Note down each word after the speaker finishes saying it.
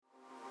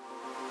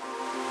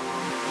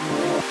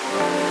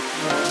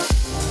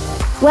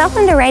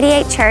Welcome to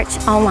Radiate Church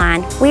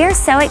Online. We are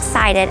so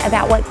excited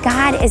about what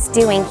God is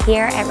doing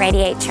here at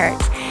Radiate Church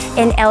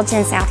in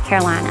Elgin, South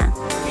Carolina.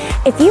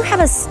 If you have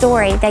a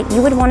story that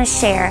you would want to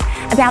share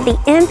about the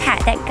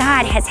impact that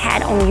God has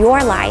had on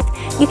your life,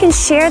 you can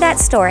share that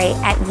story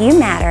at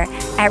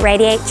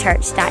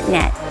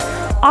youmatter@radiatechurch.net.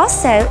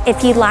 Also,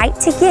 if you'd like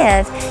to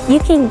give, you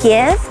can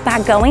give by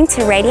going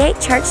to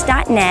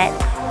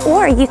radiatechurch.net,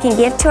 or you can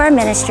give to our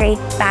ministry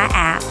by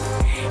app.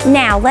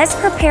 Now, let's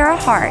prepare our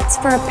hearts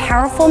for a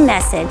powerful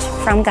message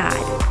from God.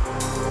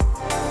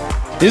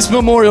 It's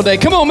Memorial Day.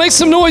 Come on, make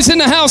some noise in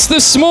the house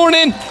this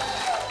morning.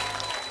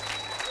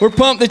 We're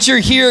pumped that you're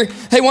here.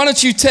 Hey, why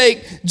don't you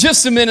take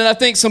just a minute? I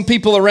think some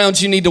people around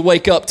you need to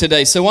wake up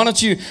today. So why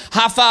don't you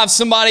high five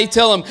somebody,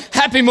 tell them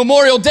Happy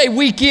Memorial Day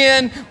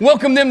weekend.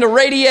 Welcome them to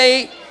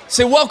Radiate.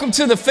 Say welcome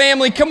to the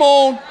family. Come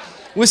on,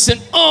 with some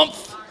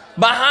oomph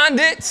behind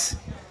it.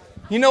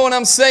 You know what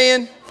I'm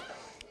saying?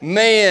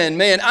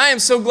 Man, I am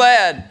so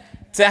glad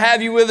to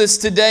have you with us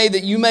today,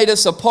 that you made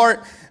us a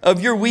part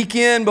of your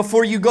weekend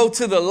before you go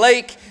to the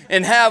lake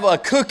and have a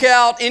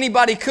cookout.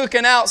 Anybody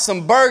cooking out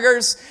some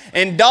burgers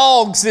and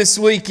dogs this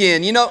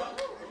weekend? You know,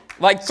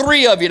 like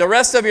 3 of you. The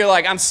rest of you are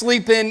like, I'm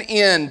sleeping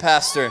in,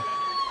 Pastor.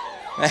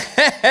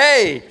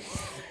 Hey,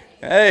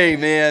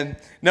 man.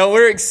 No,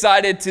 we're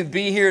excited to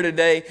be here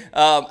today.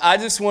 I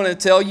just want to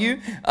tell you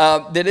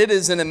that it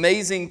is an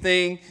amazing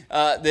thing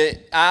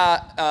that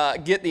I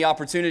get the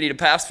opportunity to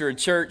pastor a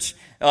church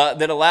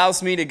that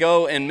allows me to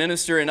go and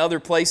minister in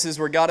other places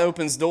where God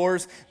opens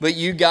doors, but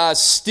you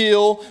guys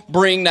still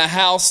bring the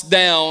house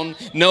down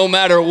no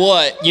matter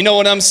what. You know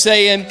what I'm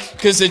saying?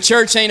 Because the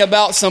church ain't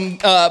about some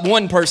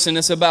one person.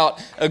 It's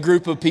about a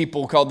group of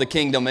people called the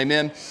kingdom.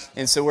 Amen?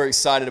 And so we're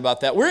excited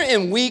about that. We're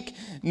in week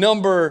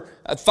number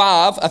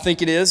 5, I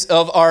think it is,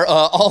 of our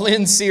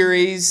All-In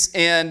series.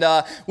 And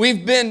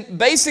we've been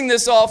basing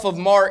this off of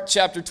Mark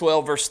chapter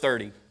 12, verse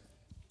 30.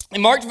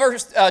 In Mark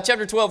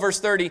chapter 12, verse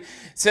 30,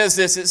 says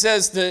this. It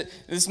says that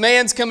this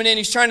man's coming in,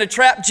 he's trying to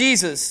trap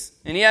Jesus.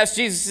 And he asks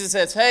Jesus, he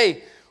says,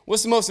 hey,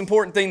 what's the most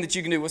important thing that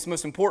you can do? What's the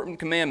most important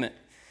commandment?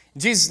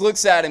 Jesus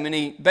looks at him and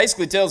he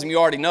basically tells him, you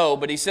already know,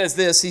 but he says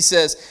this. He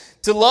says,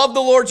 to love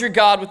the Lord your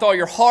God with all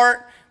your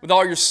heart, with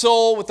all your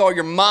soul, with all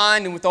your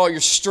mind, and with all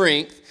your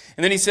strength.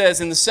 And then he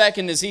says, and the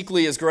second is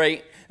equally as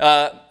great,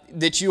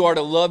 that you are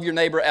to love your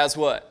neighbor as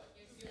what?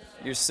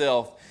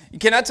 Yourself.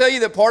 Can I tell you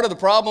that part of the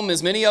problem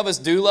is many of us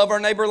do love our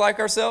neighbor like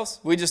ourselves?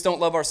 We just don't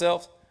love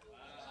ourselves.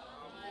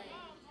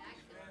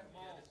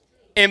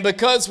 And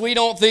because we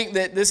don't think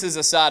that, this is a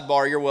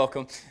sidebar, you're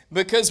welcome.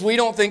 Because we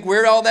don't think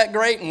we're all that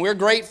great and we're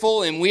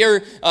grateful and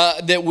we're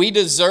that we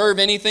deserve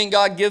anything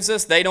God gives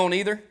us, they don't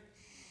either.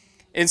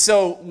 And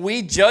so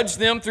we judge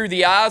them through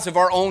the eyes of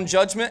our own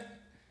judgment.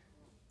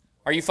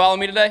 Are you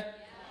following me today?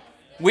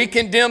 We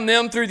condemn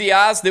them through the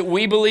eyes that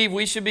we believe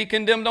we should be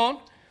condemned on.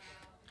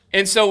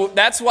 And so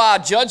that's why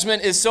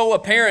judgment is so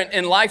apparent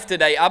in life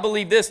today. I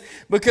believe this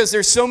because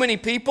there's so many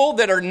people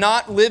that are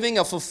not living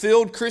a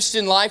fulfilled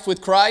Christian life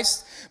with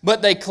Christ,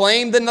 but they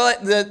claim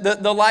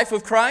the life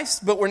of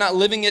Christ, but we're not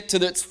living it to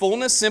its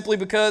fullness simply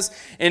because,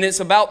 and it's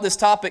about this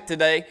topic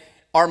today,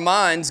 our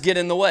minds get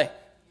in the way.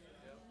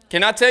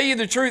 Can I tell you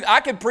the truth?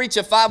 I could preach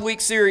a 5-week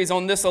series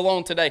on this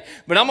alone today,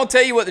 but I'm going to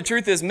tell you what the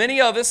truth is.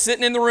 Many of us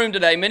sitting in the room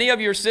today, many of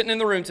you are sitting in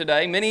the room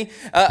today, me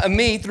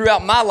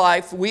throughout my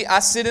life, I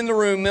sit in the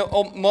room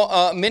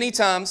many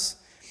times,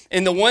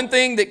 and the one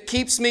thing that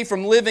keeps me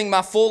from living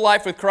my full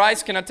life with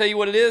Christ, can I tell you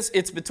what it is?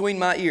 It's between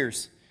my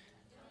ears.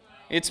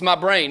 It's my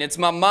brain. It's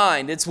my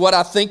mind. It's what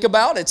I think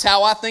about. It's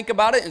how I think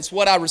about it. It's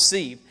what I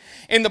receive.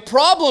 And the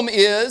problem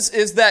is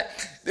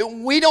that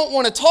we don't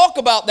want to talk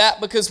about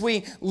that because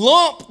we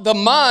lump the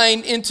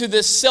mind into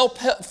this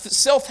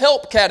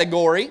self-help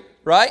category,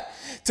 right?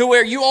 To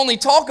where you only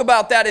talk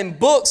about that in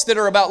books that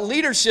are about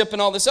leadership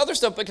and all this other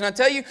stuff. But can I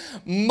tell you,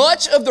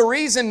 much of the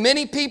reason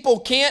many people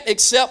can't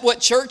accept what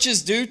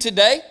churches do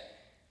today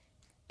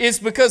is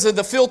because of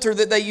the filter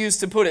that they use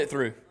to put it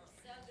through.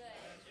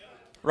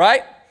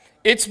 Right?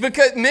 It's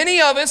because many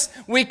of us,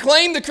 we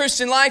claim the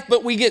Christian life,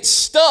 but we get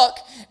stuck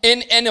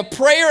in a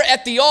prayer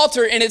at the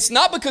altar, and it's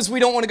not because we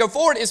don't want to go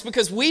forward, it's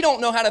because we don't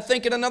know how to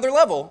think at another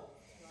level.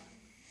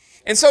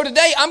 And so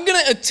today, I'm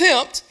going to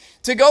attempt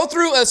to go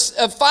through a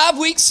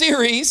 5-week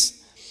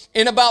series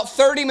in about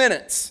 30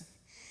 minutes.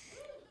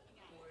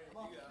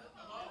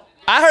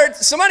 I heard,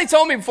 somebody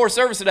told me before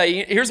service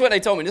today, here's what they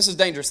told me, this is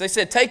dangerous. They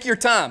said, take your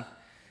time.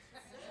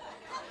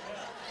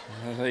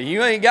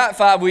 You ain't got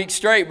 5 weeks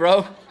straight,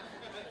 bro.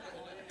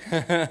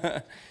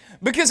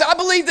 Because I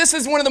believe this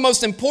is one of the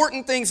most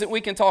important things that we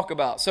can talk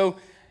about. So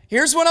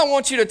here's what I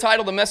want you to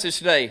title the message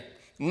today.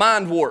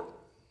 Mind warp.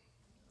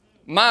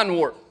 Mind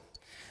warp.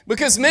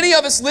 Because many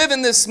of us live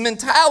in this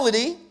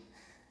mentality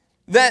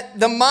that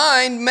the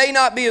mind may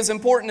not be as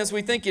important as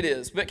we think it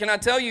is. But can I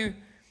tell you,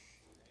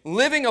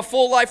 living a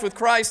full life with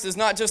Christ is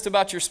not just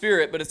about your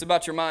spirit, but it's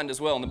about your mind as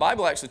well. And the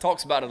Bible actually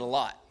talks about it a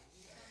lot.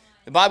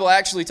 The Bible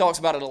actually talks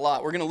about it a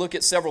lot. We're going to look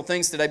at several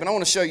things today, but I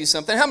want to show you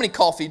something. How many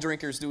coffee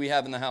drinkers do we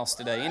have in the house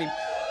today?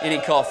 Any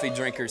coffee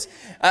drinkers?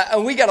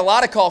 We got a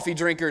lot of coffee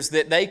drinkers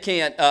that they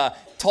can't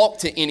talk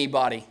to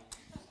anybody.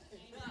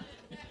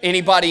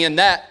 Anybody in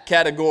that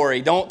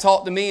category. Don't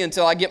talk to me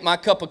until I get my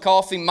cup of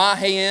coffee, my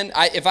hand.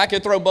 If I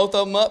could throw both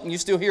of them up and you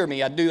still hear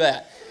me, I'd do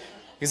that.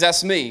 Because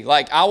that's me.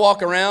 Like, I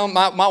walk around,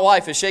 my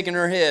wife is shaking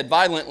her head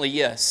violently,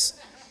 yes.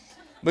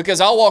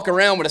 Because I'll walk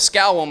around with a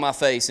scowl on my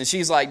face, and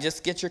she's like,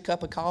 just get your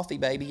cup of coffee,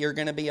 baby. You're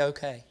going to be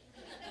okay.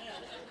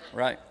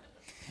 Right?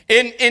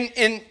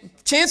 And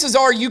chances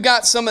are you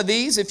got some of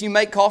these. If you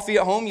make coffee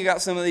at home, you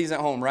got some of these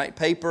at home, right?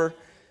 Paper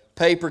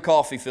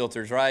coffee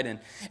filters, right?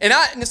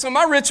 And so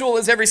my ritual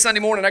is every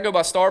Sunday morning I go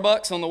by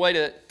Starbucks on the way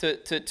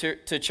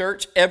to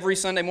church every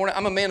Sunday morning.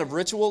 I'm a man of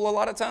ritual a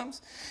lot of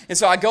times. And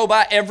so I go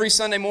by every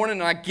Sunday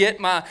morning and I get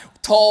my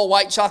tall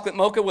white chocolate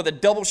mocha with a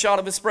double shot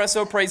of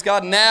espresso. Praise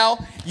God. Now,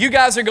 you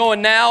guys are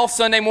going now.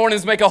 Sunday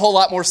mornings make a whole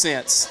lot more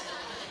sense.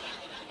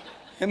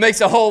 It makes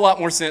a whole lot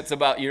more sense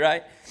about you,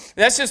 right?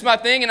 That's just my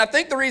thing, and I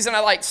think the reason I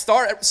like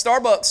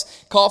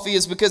Starbucks coffee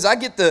is because I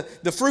get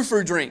the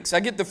frou-frou drinks. I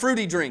get the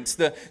fruity drinks,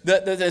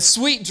 the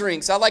sweet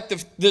drinks. I like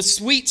the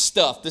sweet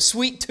stuff, the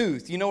sweet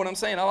tooth. You know what I'm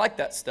saying? I like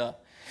that stuff.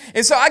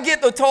 And so I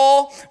get the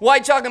tall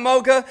white chocolate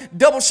mocha,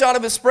 double shot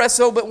of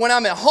espresso, but when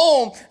I'm at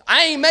home,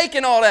 I ain't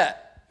making all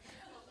that.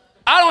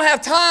 I don't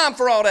have time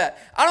for all that.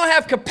 I don't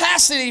have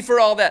capacity for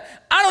all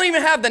that. I don't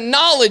even have the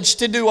knowledge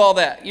to do all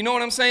that. You know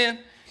what I'm saying?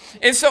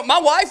 And so my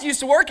wife used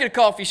to work at a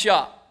coffee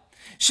shop.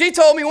 She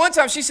told me one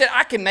time, she said,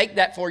 I can make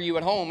that for you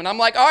at home. And I'm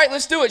like, all right,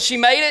 let's do it. She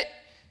made it.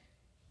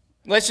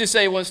 Let's just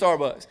say it wasn't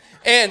Starbucks.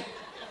 And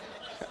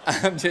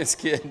I'm just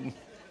kidding.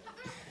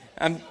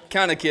 I'm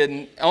kind of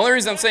kidding. The only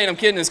reason I'm saying I'm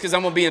kidding is because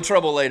I'm going to be in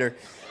trouble later.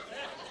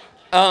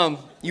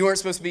 You weren't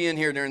supposed to be in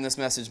here during this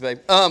message, babe.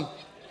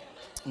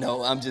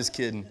 No, I'm just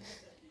kidding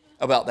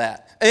about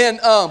that. And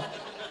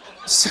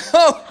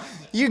so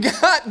you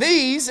got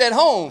these at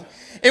home.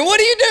 And what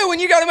do you do when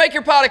you got to make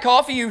your pot of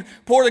coffee? You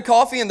pour the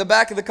coffee in the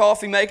back of the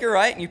coffee maker,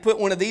 right? And you put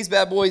one of these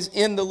bad boys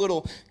in the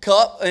little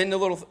cup, in the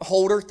little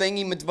holder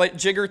thingy,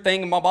 jigger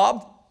thing, my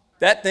bob,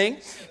 that thing.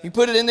 You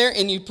put it in there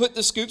and you put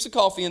the scoops of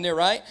coffee in there,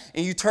 right?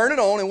 And you turn it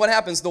on, and what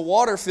happens? The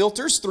water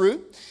filters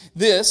through.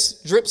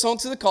 This drips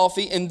onto the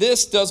coffee, and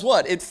this does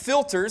what? It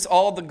filters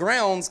all the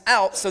grounds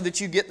out so that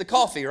you get the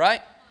coffee,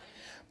 right?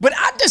 But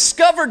I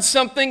discovered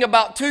something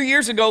about 2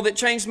 years ago that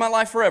changed my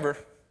life forever.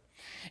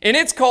 And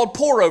it's called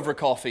pour-over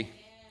coffee.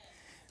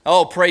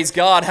 Oh, praise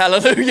God.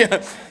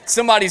 Hallelujah.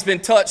 Somebody's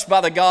been touched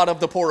by the God of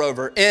the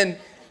pour-over. And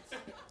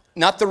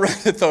not the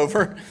runneth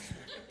over.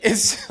 And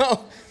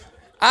so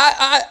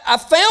I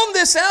found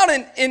this out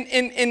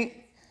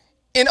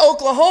in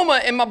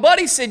Oklahoma, and my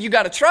buddy said, you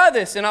got to try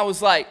this. And I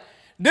was like,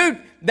 dude,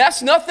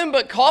 that's nothing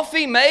but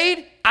coffee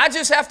made. I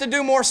just have to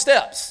do more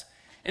steps.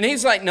 And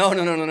he's like,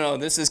 no,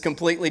 this is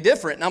completely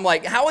different. And I'm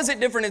like, how is it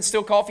different? It's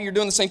still coffee. You're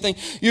doing the same thing.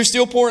 You're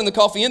still pouring the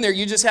coffee in there.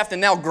 You just have to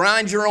now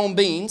grind your own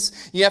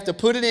beans. You have to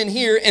put it in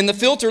here, and the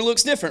filter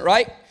looks different,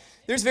 right?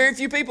 There's very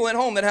few people at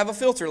home that have a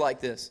filter like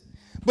this.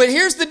 But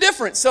here's the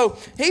difference. So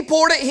he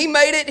poured it, he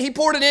made it, he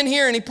poured it in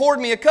here, and he poured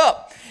me a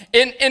cup.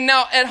 And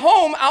now at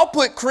home, I'll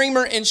put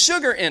creamer and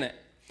sugar in it.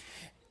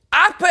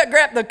 I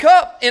grabbed the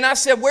cup, and I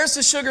said, where's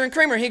the sugar and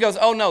creamer? He goes,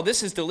 oh, no,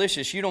 this is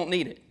delicious. You don't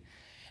need it.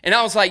 And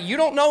I was like, you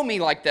don't know me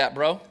like that,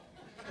 bro.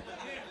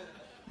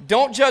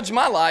 Don't judge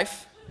my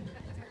life.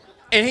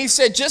 And he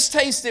said, just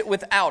taste it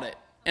without it.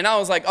 And I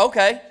was like,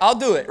 okay, I'll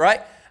do it, right?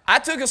 I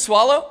took a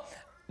swallow.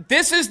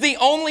 This is the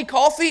only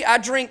coffee I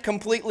drink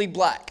completely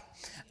black.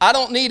 I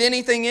don't need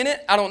anything in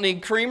it. I don't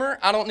need creamer.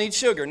 I don't need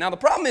sugar. Now, the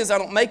problem is I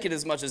don't make it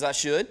as much as I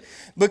should,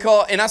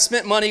 and I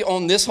spent money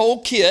on this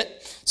whole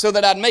kit so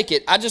that I'd make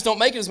it. I just don't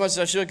make it as much as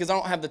I should because I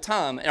don't have the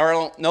time.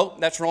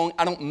 Nope, that's wrong.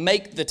 I don't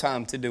make the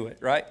time to do it,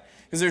 right?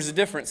 Because there's a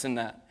difference in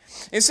that.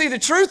 And see, the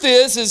truth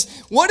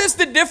is what is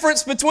the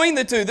difference between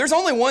the two? There's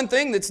only one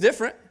thing that's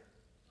different.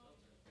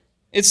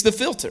 It's the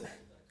filter.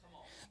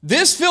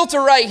 This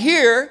filter right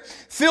here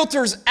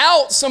filters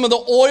out some of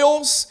the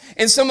oils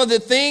and some of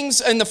the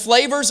things and the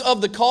flavors of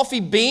the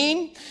coffee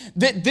bean.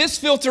 This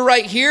filter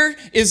right here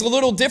is a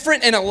little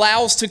different and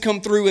allows to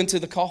come through into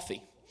the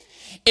coffee.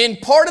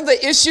 And part of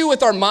the issue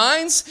with our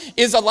minds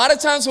is a lot of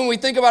times when we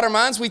think about our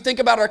minds, we think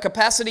about our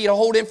capacity to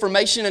hold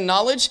information and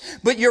knowledge.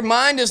 But your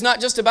mind is not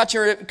just about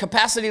your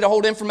capacity to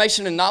hold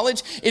information and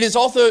knowledge. It is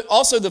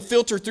also the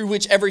filter through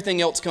which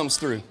everything else comes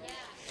through.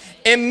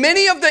 And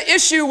many of the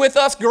issue with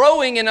us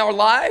growing in our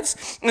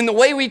lives and the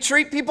way we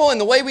treat people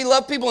and the way we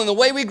love people and the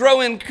way we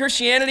grow in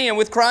Christianity and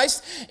with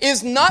Christ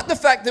is not the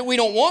fact that we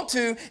don't want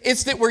to.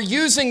 It's that we're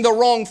using the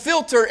wrong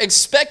filter,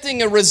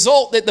 expecting a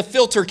result that the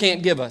filter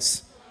can't give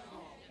us.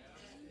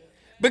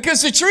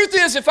 Because the truth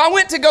is, if I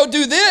went to go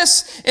do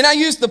this and I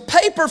used the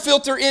paper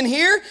filter in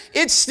here,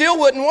 it still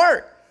wouldn't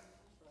work.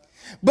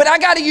 But I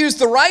got to use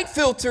the right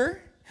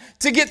filter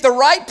to get the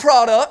right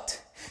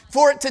product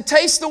for it to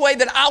taste the way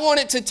that I want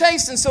it to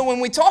taste. And so when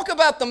we talk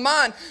about the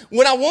mind,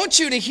 what I want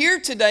you to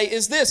hear today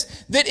is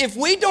this, that if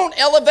we don't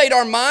elevate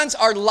our minds,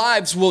 our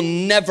lives will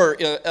never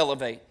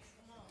elevate.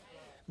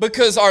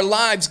 Because our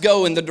lives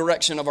go in the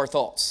direction of our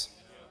thoughts.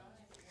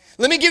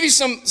 Let me give you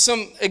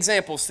some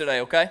examples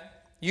today, okay?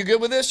 You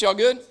good with this? Y'all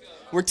good?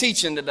 We're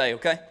teaching today,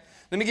 okay?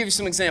 Let me give you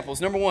some examples.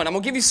 Number one, I'm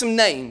going to give you some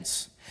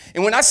names.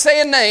 And when I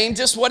say a name,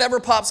 just whatever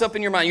pops up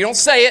in your mind. You don't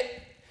say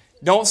it.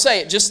 Don't say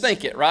it. Just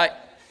think it, right?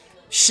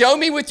 Show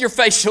me with your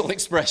facial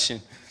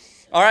expression.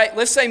 All right,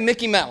 let's say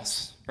Mickey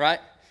Mouse, right?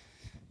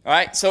 All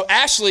right, so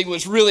Ashley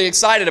was really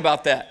excited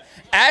about that.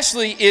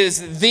 Ashley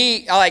is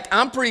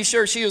I'm pretty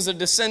sure she was a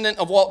descendant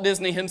of Walt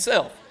Disney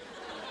himself.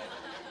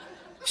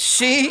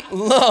 She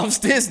loves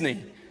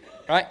Disney,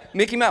 right?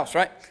 Mickey Mouse,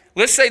 right?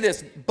 Let's say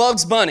this,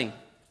 Bugs Bunny.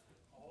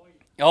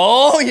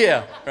 Oh,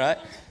 yeah, right?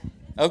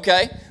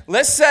 Okay,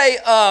 let's say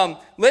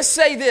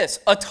this,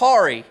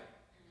 Atari.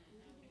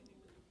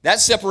 That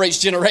separates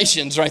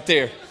generations right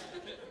there.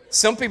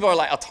 Some people are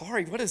like,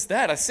 Atari, what is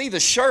that? I see the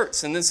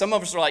shirts. And then some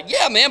of us are like,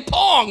 yeah, man,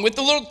 Pong with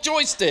the little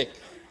joystick.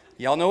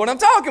 Y'all know what I'm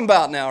talking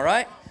about now,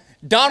 right?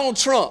 Donald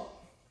Trump.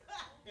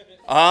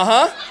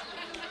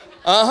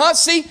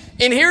 See,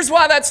 and here's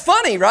why that's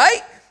funny,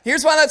 right?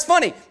 Here's why that's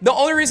funny. The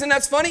only reason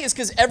that's funny is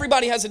because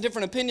everybody has a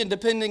different opinion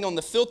depending on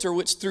the filter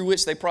through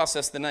which they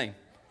process the name.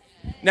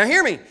 Now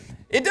hear me.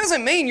 It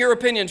doesn't mean your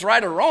opinion's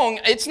right or wrong.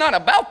 It's not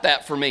about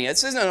that for me.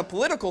 This isn't a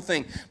political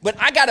thing. But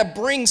I got to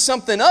bring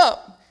something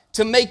up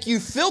to make you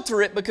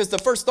filter it, because the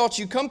first thought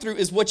you come through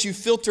is what you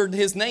filtered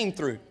his name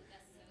through.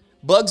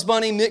 Bugs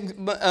Bunny,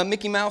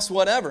 Mickey Mouse,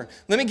 whatever.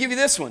 Let me give you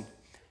this one.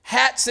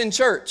 Hats in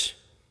church.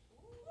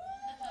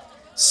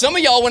 Some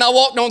of y'all, when I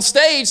walked on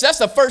stage, that's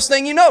the first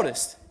thing you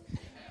noticed.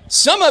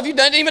 Some of you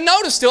didn't even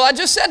notice till I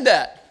just said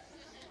that.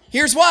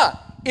 Here's why.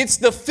 It's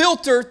the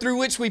filter through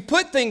which we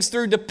put things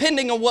through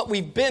depending on what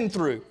we've been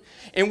through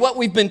and what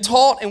we've been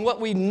taught and what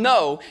we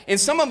know. And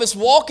some of us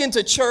walk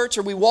into church,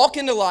 or we walk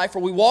into life, or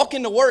we walk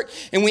into work,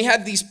 and we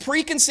have these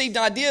preconceived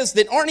ideas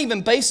that aren't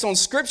even based on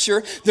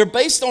Scripture. They're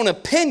based on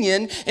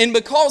opinion. And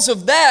because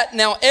of that,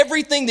 now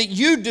everything that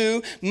you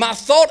do, my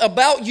thought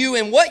about you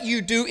and what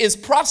you do is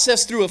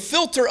processed through a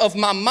filter of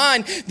my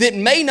mind that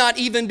may not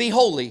even be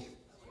holy.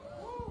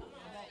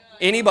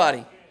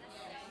 Anybody?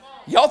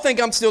 Y'all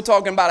think I'm still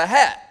talking about a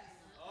hat.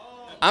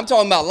 I'm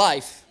talking about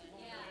life.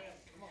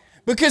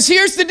 Because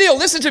here's the deal.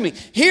 Listen to me.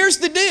 Here's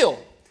the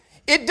deal.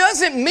 It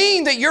doesn't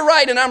mean that you're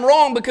right and I'm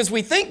wrong because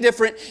we think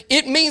different.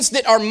 It means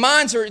that our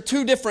minds are at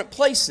two different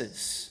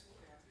places.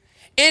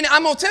 And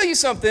I'm going to tell you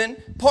something.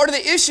 Part of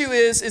the issue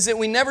is that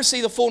we never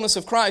see the fullness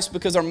of Christ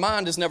because our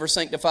mind is never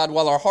sanctified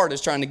while our heart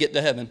is trying to get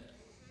to heaven.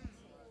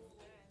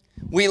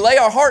 We lay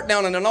our heart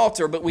down on an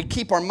altar, but we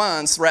keep our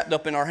minds wrapped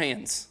up in our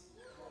hands.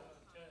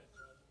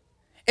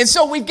 And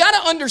so we've got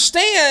to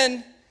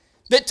understand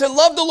that to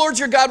love the Lord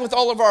your God with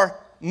all of our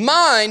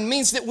mind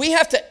means that we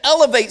have to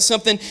elevate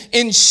something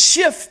and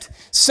shift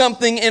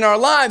something in our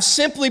lives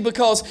simply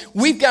because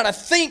we've got to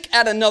think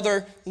at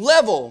another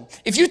level.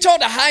 If you talk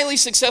to highly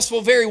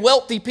successful, very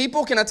wealthy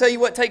people, can I tell you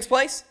what takes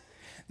place?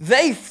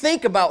 They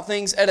think about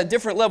things at a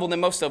different level than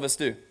most of us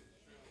do.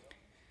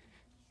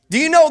 Do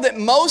you know that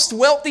most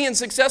wealthy and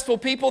successful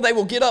people, they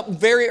will get up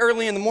very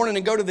early in the morning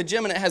and go to the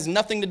gym, and it has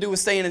nothing to do with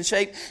staying in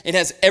shape. It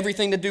has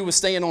everything to do with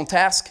staying on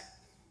task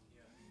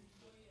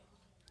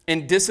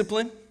and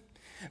discipline.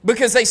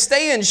 Because they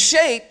stay in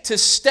shape to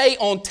stay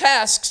on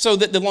task so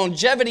that the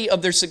longevity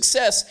of their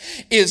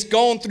success is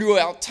gone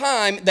throughout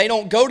time. They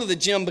don't go to the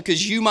gym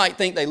because you might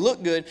think they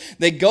look good.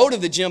 They go to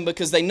the gym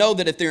because they know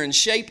that if they're in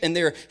shape and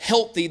they're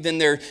healthy, then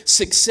their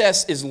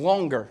success is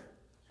longer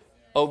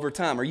over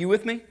time. Are you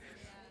with me?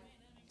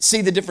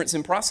 See the difference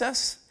in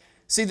process?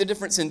 See the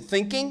difference in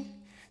thinking?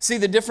 See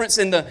the difference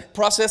in the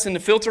process and the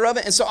filter of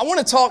it? And so I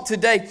want to talk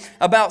today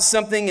about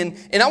something,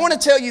 and I want to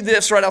tell you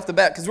this right off the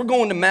bat, because we're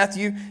going to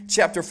Matthew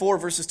chapter 4,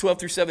 verses 12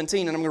 through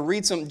 17, and I'm going to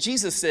read something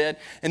Jesus said,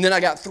 and then I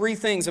got 3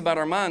 things about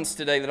our minds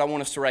today that I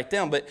want us to write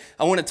down, but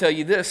I want to tell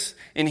you this,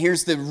 and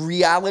here's the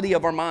reality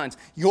of our minds.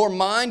 Your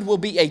mind will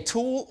be a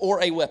tool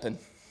or a weapon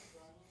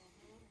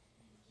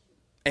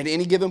at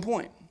any given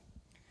point.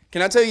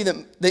 Can I tell you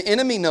that the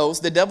enemy knows,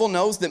 the devil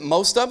knows that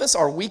most of us,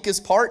 our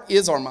weakest part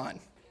is our mind.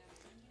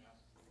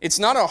 It's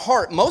not our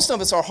heart. Most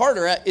of us, our heart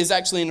is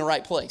actually in the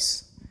right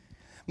place.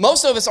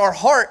 Most of us, our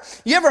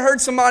heart, you ever heard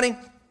somebody,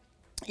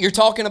 you're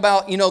talking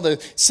about,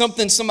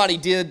 something somebody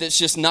did that's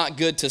just not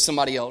good to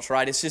somebody else,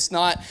 right? It's just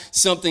not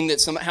something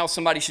that how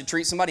somebody should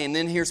treat somebody, and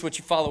then here's what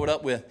you follow it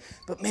up with.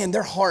 But man,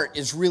 their heart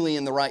is really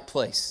in the right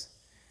place.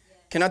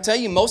 Can I tell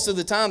you, most of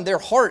the time, their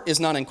heart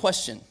is not in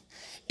question.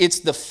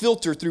 It's the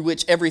filter through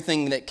which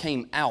everything that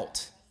came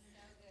out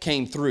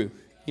came through.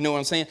 You know what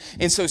I'm saying?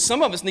 And so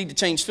some of us need to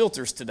change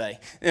filters today.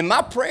 And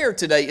my prayer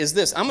today is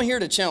this. I'm here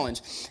to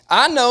challenge.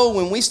 I know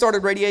when we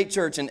started Radiate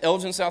Church in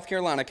Elgin, South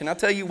Carolina, can I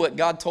tell you what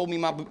God told me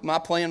my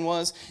plan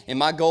was and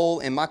my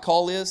goal and my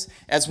call is?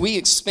 As we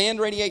expand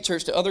Radiate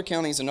Church to other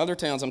counties and other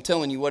towns, I'm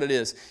telling you what it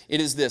is.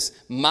 It is this.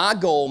 My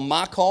goal,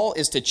 my call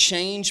is to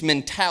change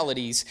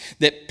mentalities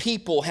that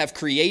people have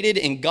created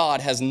and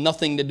God has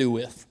nothing to do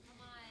with.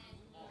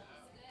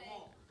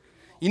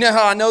 You know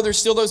how I know there's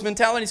still those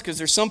mentalities? Because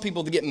there's some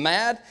people that get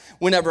mad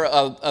whenever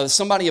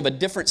somebody of a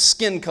different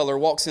skin color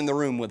walks in the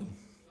room with them.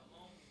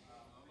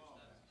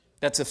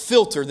 That's a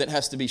filter that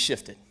has to be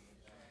shifted.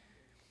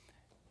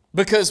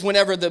 Because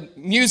whenever the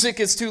music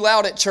is too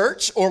loud at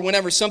church, or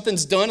whenever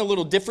something's done a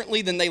little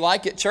differently than they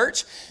like at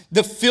church,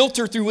 the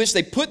filter through which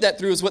they put that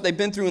through is what they've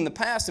been through in the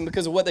past. And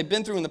because of what they've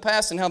been through in the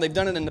past and how they've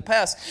done it in the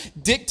past,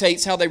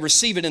 dictates how they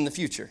receive it in the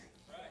future.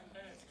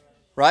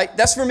 Right?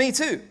 That's for me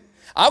too.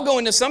 I'll go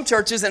into some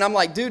churches and I'm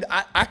like, dude,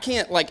 I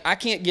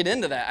can't get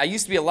into that. I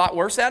used to be a lot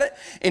worse at it.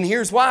 And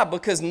here's why.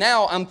 Because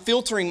now I'm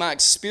filtering my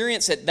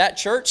experience at that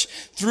church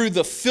through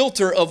the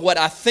filter of what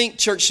I think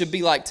church should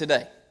be like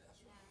today.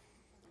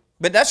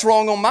 But that's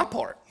wrong on my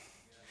part.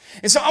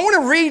 And so I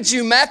want to read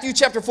you Matthew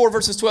chapter 4,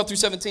 verses 12 through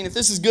 17. If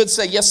this is good,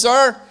 say, yes,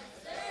 sir.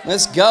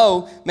 Let's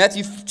go.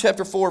 Matthew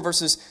chapter 4,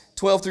 verses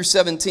 12 through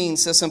 17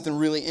 says something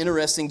really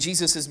interesting.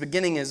 Jesus is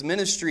beginning his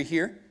ministry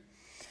here.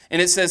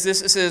 And it says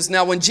this, it says,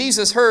 now when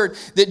Jesus heard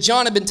that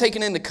John had been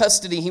taken into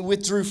custody, he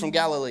withdrew from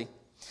Galilee.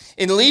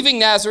 In leaving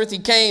Nazareth, he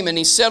came and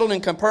he settled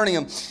in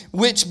Capernaum,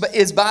 which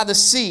is by the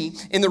sea,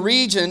 in the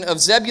region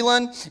of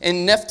Zebulun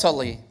and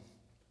Naphtali.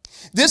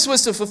 This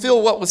was to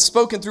fulfill what was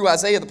spoken through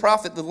Isaiah the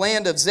prophet, the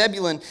land of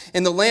Zebulun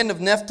and the land of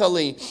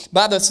Naphtali,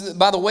 by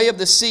the way of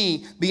the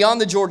sea,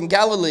 beyond the Jordan,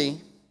 Galilee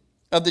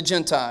of the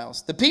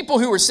Gentiles. The people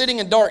who were sitting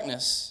in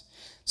darkness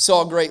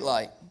saw a great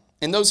light,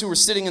 and those who were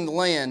sitting in the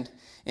land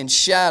in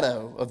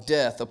shadow of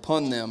death,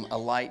 upon them a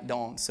light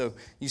dawned. So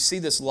you see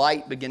this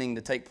light beginning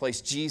to take place.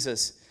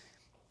 Jesus.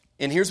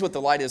 And here's what the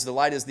light is. The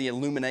light is the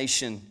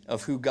illumination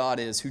of who God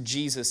is, who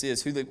Jesus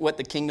is, what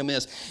the kingdom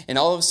is. And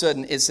all of a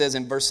sudden, it says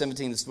in verse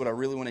 17, this is what I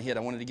really want to hit. I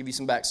wanted to give you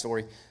some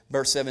backstory.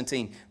 Verse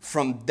 17,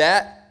 from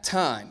that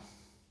time,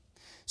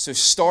 so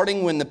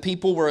starting when the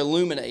people were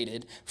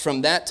illuminated,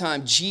 from that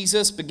time,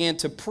 Jesus began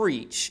to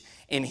preach.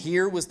 And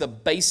here was the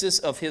basis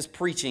of his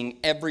preaching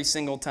every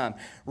single time.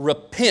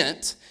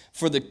 Repent,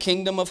 for the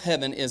kingdom of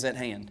heaven is at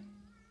hand.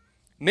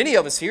 Many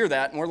of us hear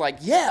that and we're like,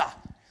 yeah.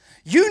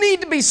 You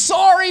need to be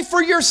sorry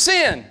for your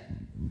sin.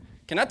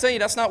 Can I tell you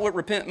that's not what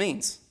repent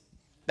means?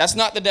 That's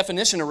not the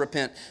definition of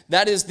repent.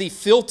 That is the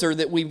filter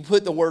that we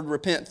put the word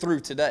repent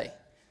through today.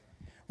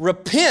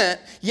 Repent,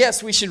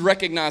 yes, we should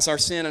recognize our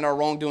sin and our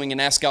wrongdoing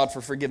and ask God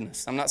for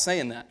forgiveness. I'm not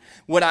saying that.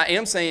 What I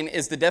am saying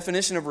is the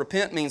definition of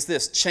repent means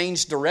this: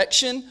 change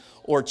direction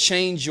or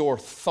change your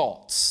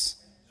thoughts.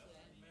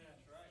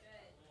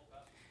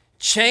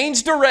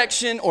 Change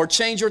direction or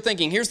change your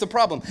thinking. Here's the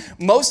problem.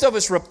 Most of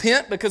us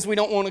repent because we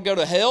don't want to go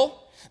to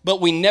hell,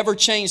 but we never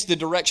change the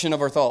direction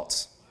of our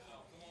thoughts.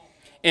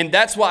 And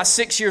that's why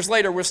 6 years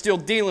later, we're still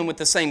dealing with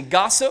the same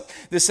gossip,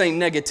 the same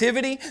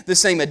negativity, the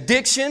same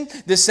addiction,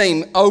 the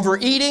same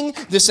overeating,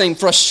 the same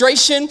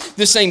frustration,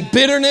 the same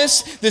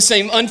bitterness, the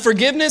same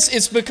unforgiveness.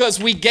 It's because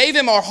we gave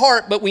him our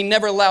heart, but we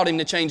never allowed him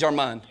to change our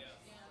mind.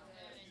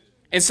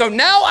 And so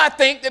now I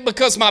think that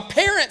because my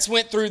parents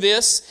went through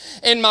this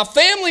and my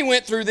family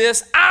went through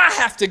this, I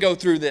have to go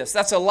through this.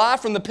 That's a lie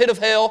from the pit of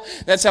hell.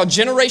 That's how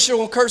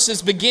generational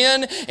curses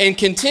begin and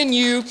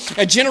continue.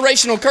 A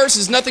generational curse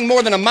is nothing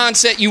more than a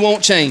mindset you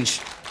won't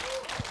change.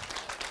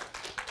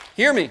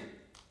 Hear me.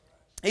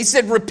 He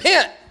said,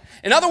 repent.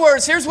 In other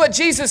words, here's what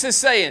Jesus is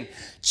saying.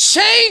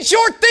 Change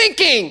your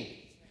thinking.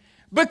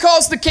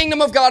 Because the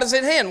kingdom of God is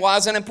at hand. Why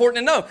is that important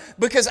to know?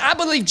 Because I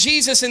believe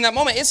Jesus in that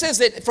moment, it says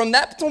that from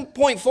that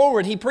point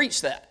forward, he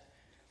preached that.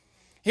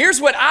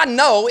 Here's what I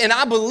know and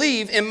I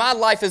believe in my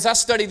life as I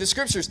study the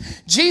scriptures.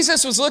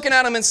 Jesus was looking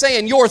at him and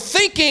saying, your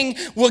thinking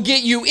will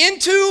get you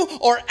into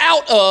or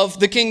out of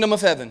the kingdom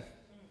of heaven.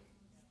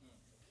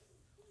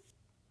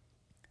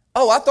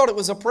 Oh, I thought it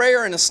was a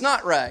prayer and a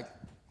snot rag.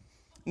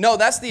 No,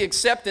 that's the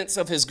acceptance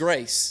of his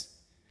grace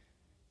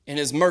and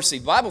his mercy.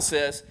 The Bible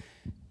says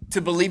to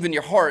believe in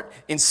your heart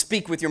and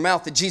speak with your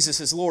mouth that Jesus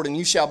is Lord and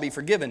you shall be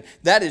forgiven.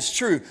 That is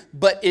true,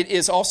 but it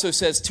is also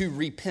says to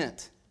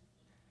repent.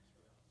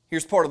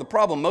 Here's part of the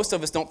problem. Most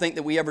of us don't think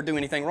that we ever do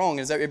anything wrong,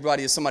 is that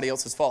everybody is somebody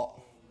else's fault.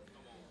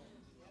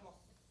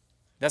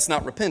 That's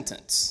not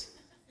repentance.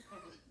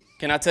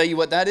 Can I tell you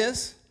what that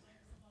is?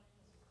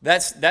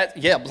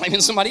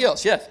 Blaming somebody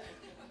else, yes.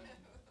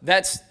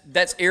 That's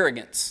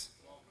arrogance.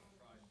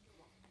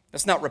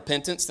 That's not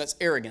repentance, that's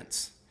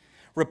arrogance.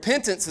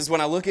 Repentance is when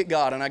I look at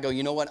God and I go,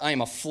 you know what? I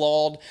am a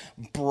flawed,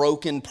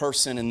 broken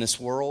person in this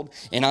world,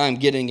 and I am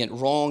getting it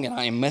wrong, and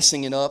I am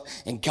messing it up.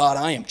 And God,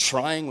 I am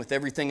trying with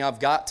everything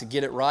I've got to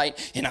get it right.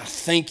 And I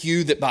thank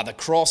you that by the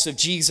cross of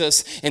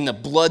Jesus and the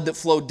blood that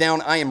flowed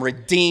down, I am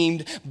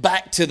redeemed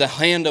back to the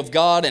hand of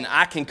God, and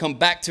I can come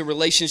back to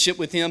relationship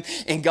with him.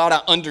 And God,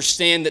 I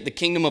understand that the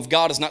kingdom of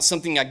God is not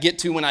something I get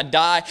to when I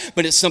die,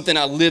 but it's something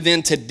I live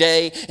in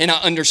today. And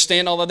I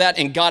understand all of that.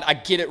 And God, I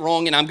get it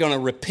wrong, and I'm going to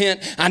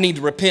repent. I need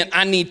to repent.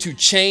 I need to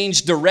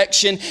change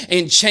direction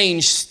and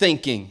change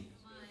thinking.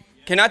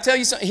 Can I tell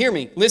you something? Hear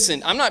me.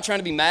 Listen, I'm not trying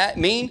to be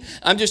mean.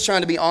 I'm just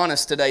trying to be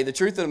honest today. The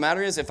truth of the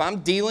matter is, if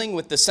I'm dealing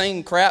with the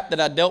same crap that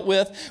I dealt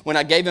with when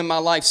I gave him my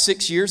life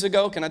 6 years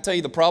ago, can I tell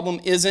you the problem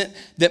isn't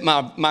that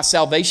my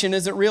salvation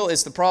isn't real?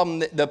 It's the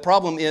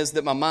problem is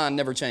that my mind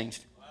never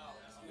changed.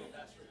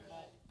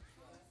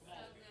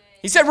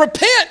 He said,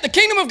 repent, the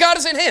kingdom of God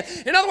is at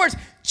hand. In other words,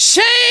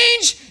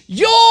 change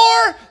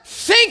your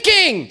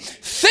thinking.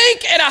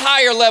 Think at a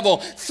higher level.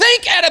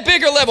 Think at a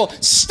bigger level.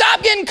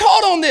 Stop getting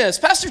caught on this.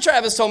 Pastor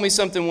Travis told me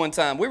something one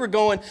time.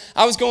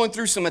 I was going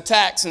through some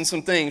attacks and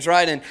some things,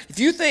 right? And if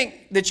you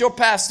think that your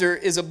pastor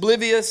is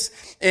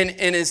oblivious and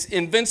is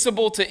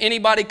invincible to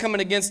anybody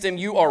coming against him,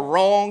 you are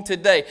wrong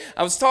today.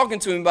 I was talking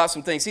to him about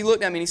some things. He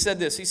looked at me and he said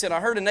this. He said, I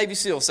heard a Navy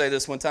SEAL say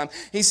this one time.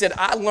 He said,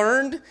 I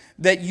learned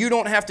that you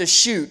don't have to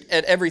shoot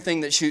at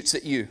everything that shoots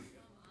at you.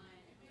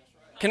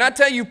 Can I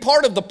tell you,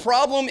 part of the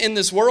problem in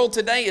this world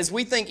today is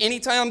we think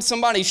anytime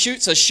somebody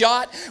shoots a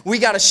shot, we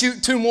got to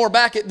shoot 2 more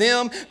back at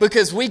them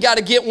because we got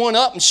to get one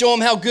up and show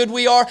them how good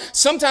we are.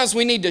 Sometimes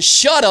we need to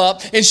shut up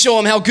and show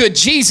them how good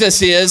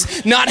Jesus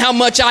is, not how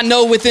much I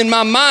know within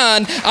my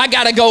mind. I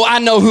got to go, I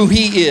know who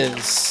he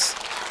is.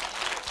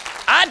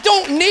 I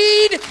don't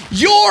need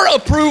your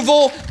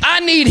approval. I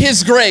need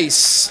his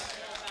grace.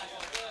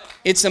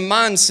 It's a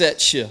mindset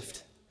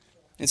shift.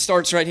 It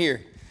starts right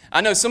here. I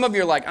know some of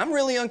you are like, I'm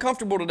really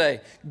uncomfortable today.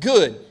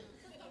 Good.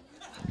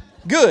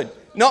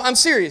 No, I'm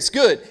serious.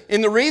 Good.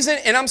 And the reason,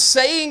 and I'm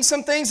saying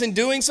some things and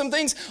doing some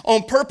things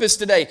on purpose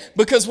today.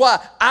 Because why?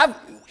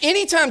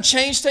 Anytime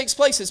change takes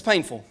place, it's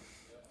painful.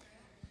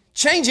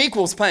 Change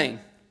equals pain.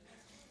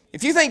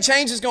 If you think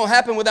change is going to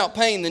happen without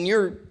pain, then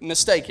you're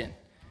mistaken.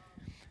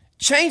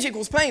 Change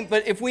equals pain,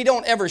 but if we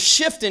don't ever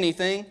shift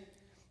anything,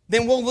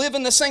 then we'll live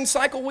in the same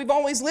cycle we've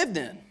always lived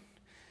in.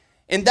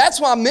 And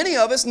that's why many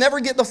of us never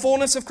get the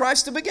fullness of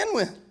Christ to begin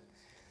with.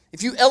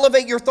 If you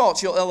elevate your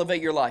thoughts, you'll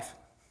elevate your life.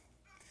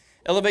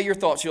 Elevate your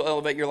thoughts, you'll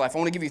elevate your life. I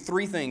want to give you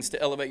 3 things to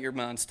elevate your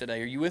minds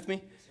today. Are you with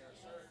me?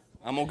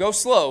 I'm going to go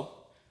slow,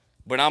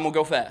 but I'm going to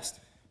go fast.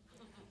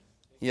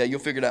 Yeah, you'll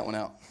figure that one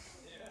out.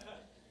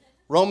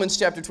 Romans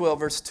chapter 12,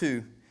 verse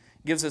 2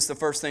 gives us the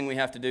first thing we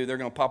have to do. They're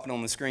going to pop it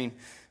on the screen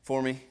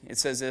for me. It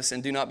says this,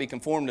 and do not be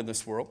conformed to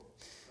this world,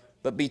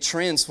 but be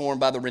transformed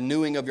by the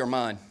renewing of your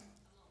mind.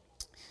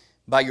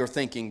 By your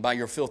thinking, by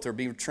your filter,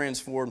 be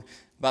transformed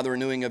by the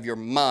renewing of your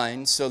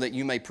mind so that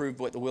you may prove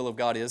what the will of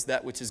God is,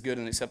 that which is good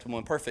and acceptable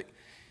and perfect.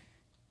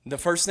 The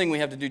first thing we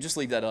have to do, just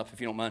leave that up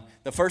if you don't mind.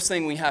 The first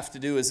thing we have to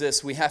do is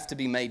this, we have to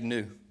be made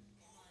new.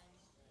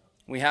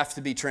 We have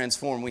to be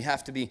transformed. We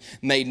have to be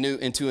made new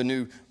into a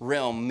new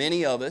realm.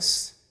 Many of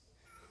us,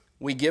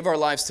 we give our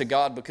lives to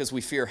God because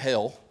we fear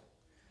hell,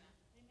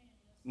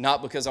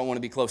 not because I want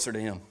to be closer to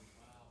him.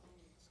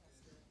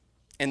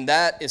 And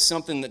that is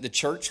something that the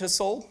church has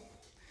sold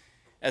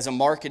as a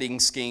marketing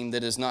scheme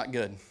that is not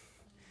good.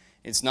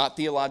 It's not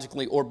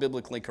theologically or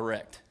biblically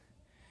correct.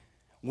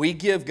 We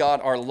give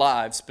God our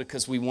lives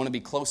because we want to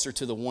be closer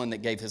to the one that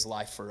gave his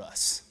life for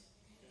us.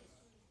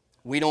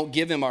 We don't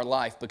give him our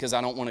life because I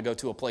don't want to go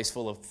to a place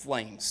full of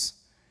flames.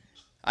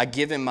 I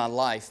give him my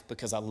life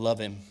because I love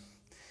him,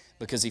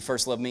 because he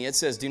first loved me. It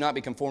says, do not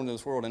be conformed to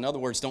this world. In other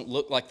words, don't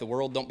look like the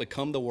world, don't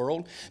become the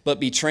world, but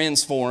be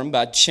transformed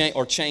by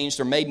changed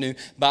or made new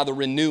by the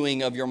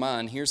renewing of your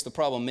mind. Here's the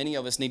problem. Many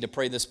of us need to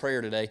pray this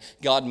prayer today.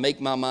 God,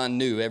 make my mind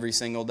new every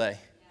single day.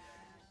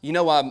 You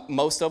know why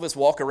most of us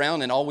walk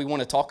around and all we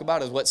want to talk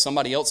about is what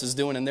somebody else is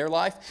doing in their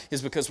life?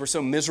 Is because we're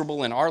so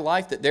miserable in our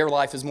life that their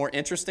life is more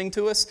interesting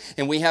to us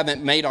and we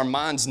haven't made our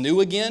minds new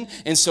again.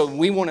 And so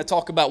we want to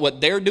talk about what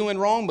they're doing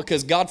wrong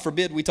because God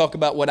forbid we talk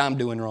about what I'm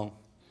doing wrong.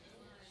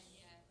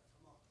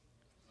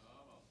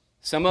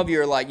 Some of you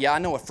are like, yeah, I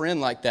know a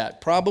friend like that.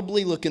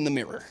 Probably look in the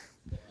mirror.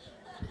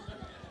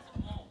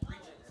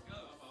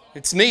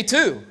 It's me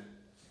too.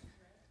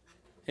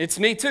 It's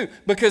me too.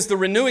 Because the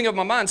renewing of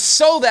my mind,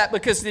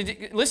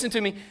 listen to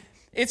me,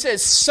 it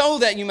says, so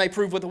that you may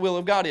prove what the will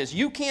of God is.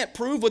 You can't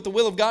prove what the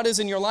will of God is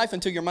in your life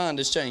until your mind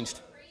is changed.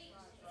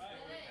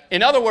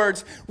 In other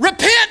words,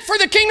 repent for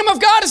the kingdom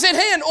of God is at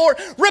hand, or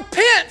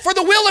repent for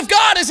the will of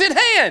God is at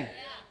hand.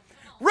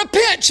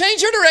 Repent,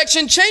 change your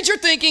direction, change your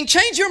thinking,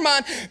 change your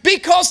mind,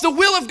 because the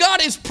will of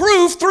God is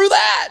proved through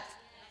that.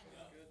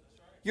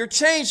 You're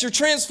changed, you're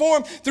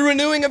transformed through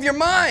renewing of your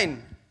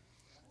mind.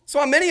 That's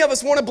why many of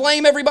us want to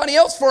blame everybody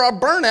else for our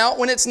burnout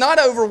when it's not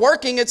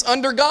overworking, it's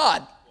under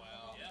God.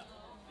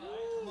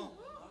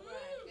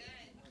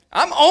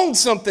 I'm on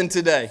something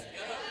today.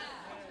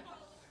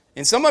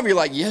 And some of you are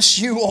like, yes,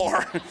 you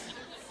are.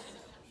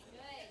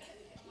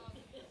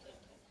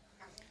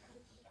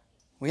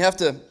 We have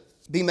to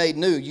be made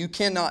new. You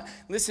cannot,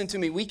 listen to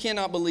me, we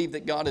cannot believe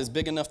that God is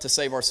big enough to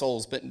save our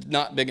souls, but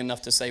not big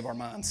enough to save our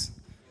minds.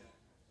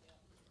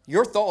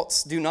 Your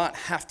thoughts do not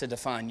have to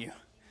define you.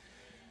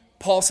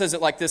 Paul says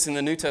it like this in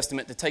the New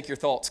Testament, to take your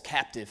thoughts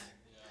captive.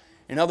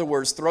 In other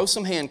words, throw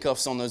some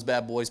handcuffs on those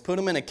bad boys, put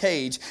them in a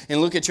cage, and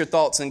look at your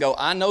thoughts and go,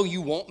 I know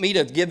you want me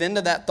to give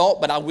into that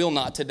thought, but I will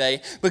not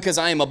today, because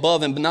I am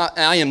above and not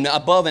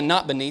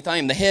beneath. I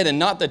am the head and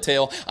not the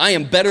tail. I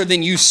am better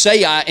than you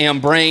say I am,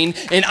 brain,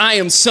 and I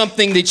am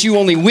something that you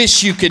only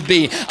wish you could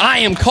be. I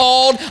am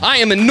called, I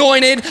am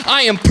anointed,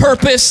 I am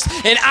purposed,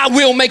 and I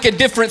will make a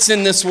difference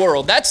in this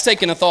world. That's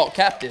taking a thought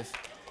captive.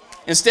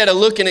 Instead of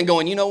looking and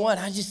going, you know what,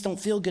 I just don't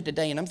feel good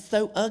today, and I'm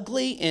so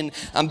ugly, and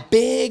I'm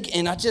big,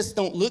 and I just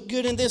don't look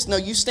good in this. No,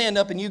 you stand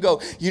up and you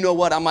go, you know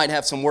what, I might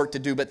have some work to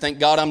do, but thank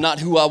God I'm not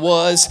who I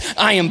was.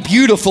 I am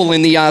beautiful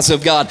in the eyes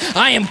of God.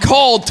 I am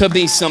called to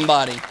be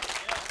somebody.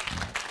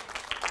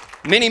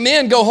 Many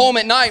men go home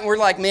at night and we're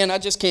like, man, I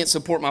just can't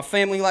support my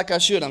family like I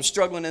should. I'm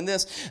struggling in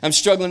this. I'm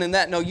struggling in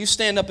that. No, you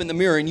stand up in the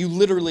mirror and you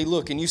literally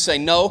look and you say,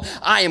 no,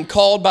 I am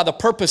called by the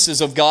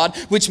purposes of God,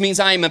 which means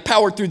I am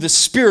empowered through the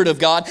Spirit of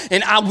God,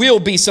 and I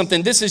will be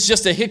something. This is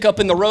just a hiccup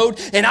in the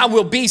road, and I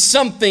will be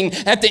something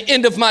at the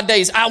end of my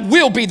days. I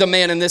will be the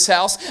man in this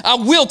house. I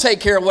will take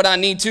care of what I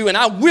need to, and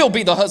I will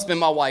be the husband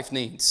my wife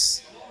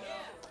needs.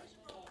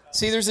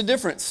 See, there's a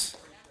difference.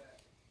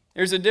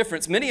 There's a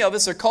difference. Many of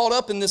us are caught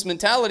up in this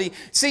mentality.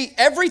 See,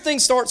 everything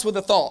starts with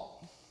a thought.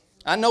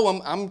 I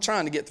know I'm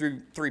trying to get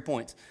through 3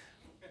 points.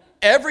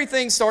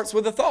 Everything starts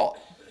with a thought.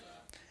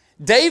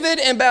 David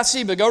and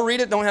Bathsheba, go read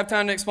it, don't have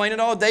time to explain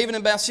it all. David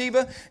and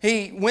Bathsheba,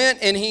 he went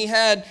and he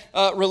had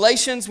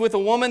relations with a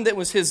woman that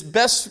was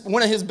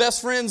one of his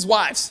best friend's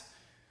wives.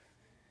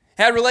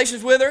 Had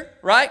relations with her,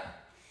 right?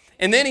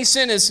 And then he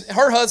sent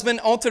her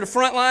husband onto the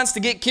front lines to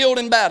get killed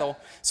in battle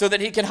so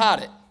that he could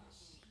hide it.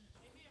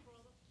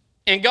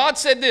 And God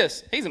said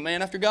this, he's a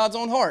man after God's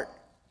own heart.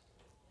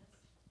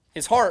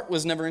 His heart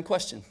was never in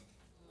question.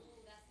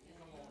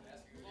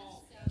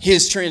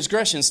 His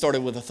transgression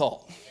started with a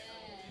thought.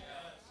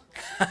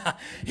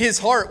 His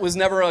heart was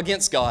never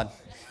against God.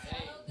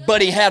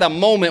 But he had a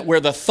moment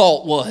where the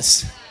thought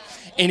was.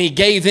 And he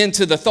gave in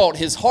to the thought.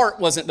 His heart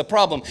wasn't the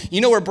problem.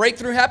 You know where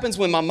breakthrough happens?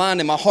 When my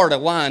mind and my heart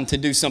align to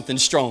do something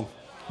strong.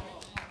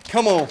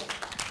 Come on.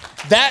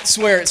 That's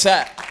where it's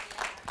at.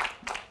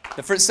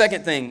 The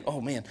second thing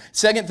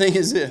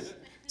is this.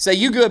 Say,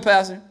 you good,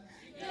 Pastor?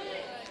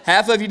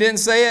 Half of you didn't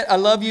say it. I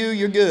love you.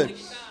 You're good.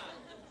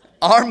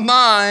 Our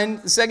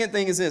mind, the second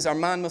thing is this. Our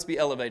mind must be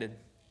elevated.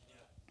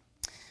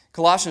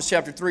 Colossians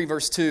chapter 3,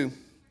 verse 2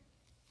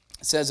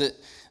 says it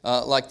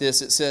like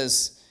this. It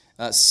says,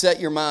 set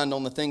your mind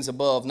on the things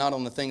above, not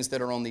on the things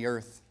that are on the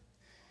earth.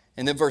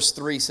 And then verse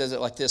 3 says it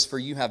like this. For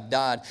you have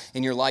died,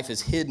 and your life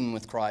is hidden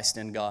with Christ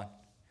in God.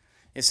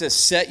 It says,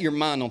 set your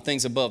mind on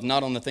things above,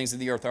 not on the things of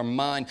the earth. Our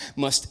mind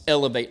must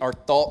elevate. Our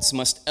thoughts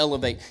must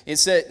elevate. It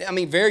said,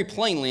 very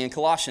plainly in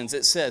Colossians,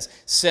 it says,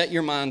 set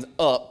your mind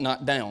up,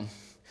 not down.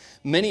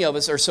 Many of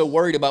us are so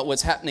worried about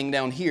what's happening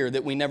down here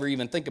that we never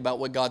even think about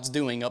what God's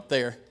doing up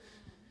there.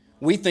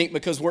 We think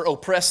because we're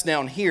oppressed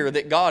down here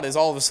that God is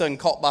all of a sudden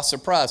caught by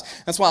surprise.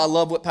 That's why I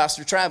love what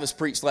Pastor Travis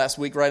preached last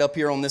week right up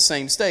here on this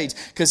same stage,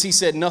 because he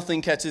said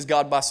nothing catches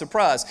God by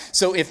surprise.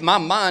 So if my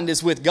mind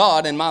is with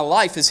God and my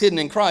life is hidden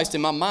in Christ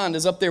and my mind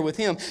is up there with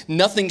Him,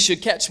 nothing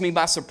should catch me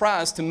by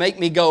surprise to make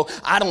me go,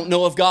 I don't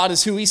know if God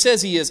is who He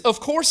says He is. Of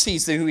course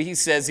He's who He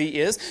says He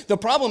is. The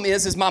problem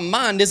is my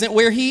mind isn't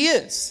where He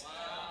is.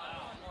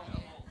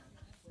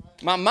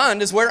 My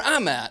mind is where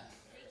I'm at.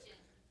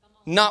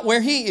 Not where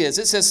He is.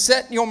 It says,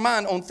 set your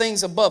mind on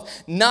things above,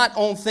 not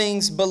on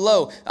things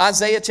below.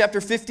 Isaiah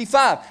chapter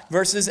 55,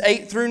 verses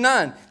 8 through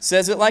 9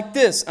 says it like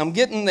this. I'm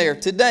getting there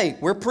today.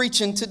 We're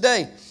preaching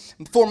today.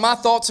 For my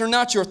thoughts are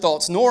not your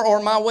thoughts, nor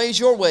are my ways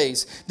your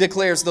ways,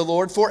 declares the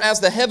Lord. For as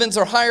the heavens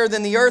are higher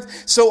than the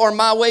earth, so are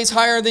my ways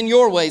higher than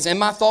your ways, and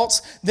my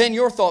thoughts than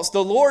your thoughts.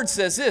 The Lord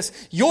says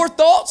this, your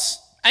thoughts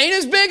ain't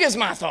as big as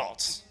my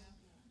thoughts.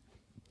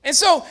 And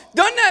so,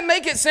 doesn't that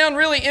make it sound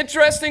really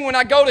interesting when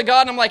I go to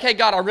God and I'm like, hey,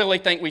 God, I really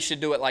think we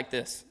should do it like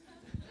this.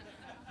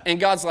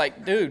 And God's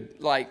like, dude,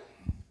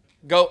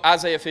 go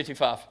Isaiah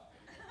 55.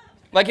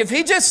 If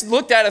He just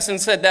looked at us and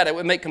said that, it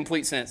would make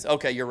complete sense.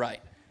 Okay, you're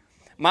right.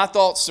 My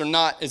thoughts are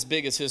not as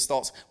big as His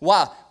thoughts.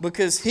 Why?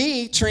 Because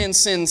He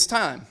transcends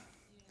time.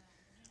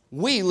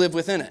 We live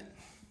within it.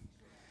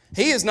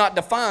 He is not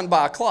defined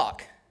by a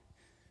clock.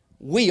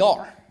 We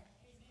are.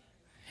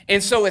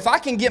 And so if I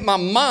can get my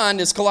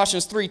mind, as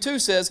Colossians 3:2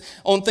 says,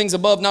 on things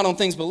above, not on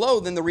things below,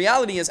 then the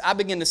reality is I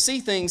begin to see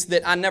things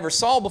that I never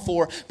saw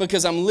before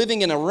because I'm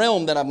living in a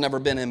realm that I've never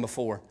been in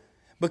before.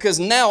 Because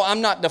now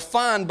I'm not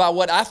defined by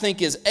what I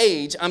think is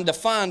age. I'm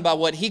defined by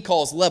what He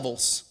calls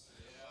levels.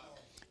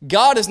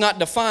 God is not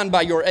defined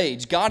by your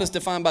age. God is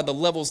defined by the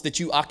levels that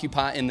you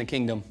occupy in the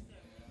kingdom.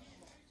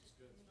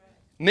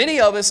 Many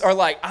of us are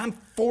like, I'm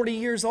 40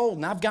 years old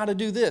and I've got to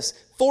do this.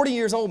 40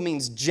 years old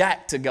means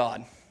jack to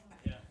God.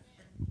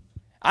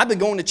 I've been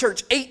going to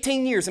church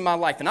 18 years in my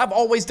life, and I've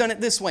always done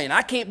it this way, and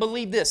I can't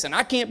believe this, and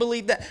I can't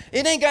believe that.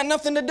 It ain't got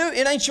nothing to do.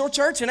 It ain't your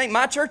church. It ain't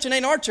my church. It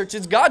ain't our church.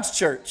 It's God's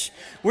church.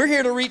 We're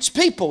here to reach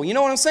people. You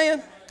know what I'm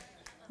saying?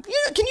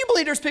 Yeah, can you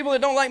believe there's people that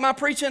don't like my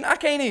preaching? I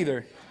can't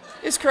either.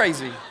 It's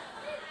crazy.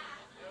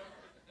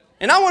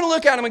 And I want to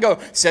look at them and go,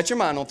 set your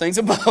mind on things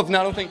above,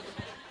 not on things.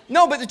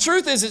 No, but the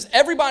truth is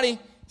everybody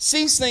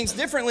sees things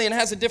differently and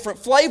has a different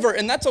flavor,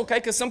 and that's okay,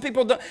 because some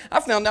people don't. I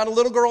found out a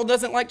little girl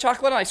doesn't like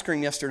chocolate ice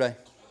cream yesterday.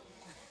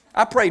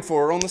 I prayed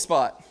for her on the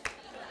spot.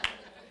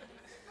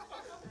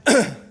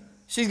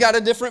 She's got a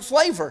different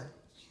flavor.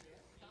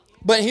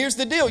 But here's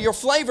the deal. Your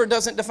flavor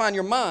doesn't define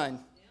your mind.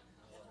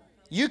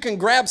 You can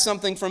grab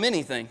something from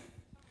anything.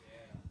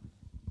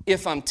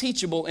 if I'm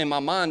teachable and my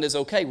mind is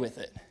okay with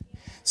it.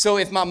 So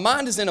if my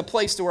mind is in a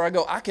place to where I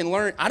go, I can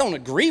learn. I don't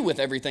agree with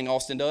everything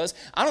Austin does.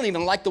 I don't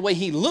even like the way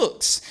he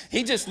looks.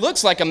 He just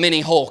looks like a mini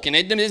Hulk, and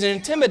it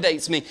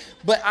intimidates me.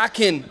 But I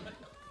can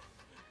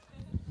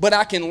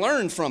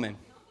learn from him.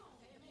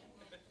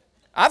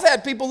 I've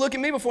had people look at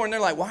me before, and they're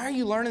like, why are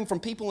you learning from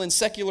people in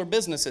secular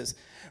businesses?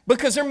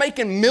 Because they're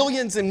making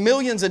millions and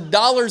millions of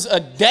dollars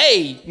a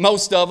day,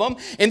 most of them.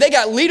 And they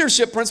got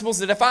leadership principles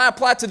that if I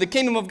apply to the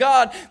kingdom of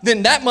God,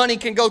 then that money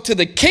can go to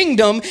the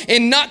kingdom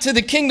and not to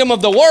the kingdom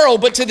of the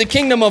world, but to the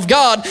kingdom of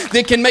God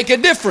that can make a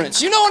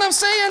difference. You know what I'm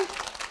saying?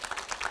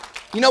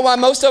 You know why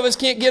most of us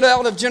can't get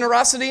out of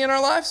generosity in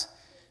our lives?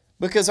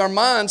 Because our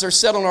minds are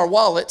set on our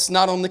wallets,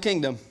 not on the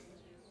kingdom.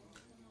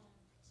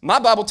 My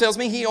Bible tells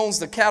me he owns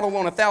the cattle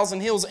on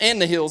 1,000 hills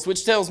and the hills,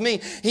 which tells me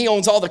he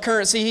owns all the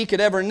currency he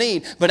could ever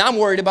need. But I'm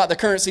worried about the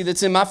currency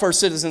that's in my First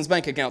Citizens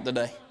bank account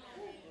today.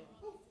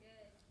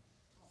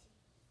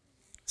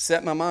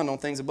 Set my mind on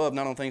things above,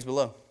 not on things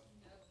below.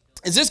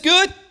 Is this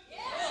good? Yeah.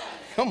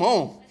 Come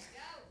on.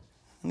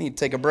 I need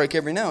to take a break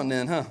every now and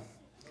then, huh?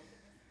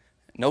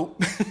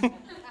 Nope.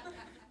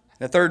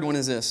 The third one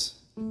is this.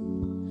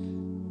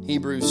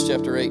 Hebrews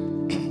chapter 8,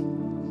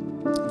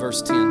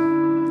 verse 10.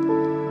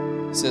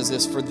 It says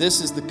this, for this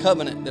is the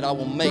covenant that I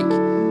will make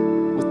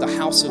with the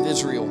house of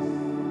Israel.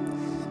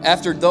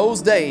 After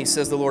those days,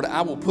 says the Lord,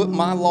 I will put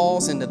my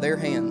laws into their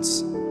hands,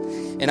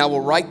 and I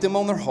will write them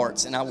on their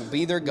hearts, and I will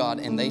be their God,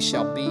 and they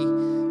shall be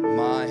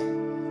my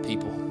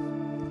people.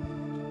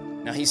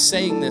 Now he's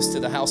saying this to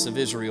the house of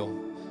Israel,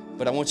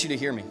 but I want you to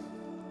hear me.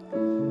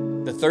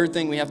 The third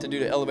thing we have to do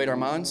to elevate our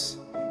minds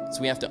is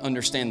we have to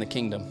understand the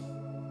kingdom.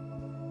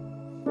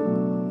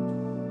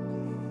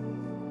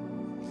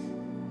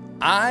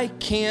 I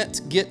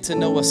can't get to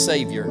know a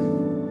Savior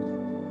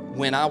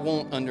when I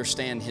won't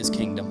understand His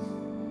kingdom.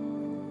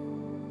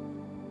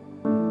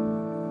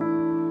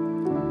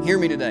 Hear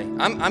me today.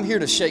 I'm here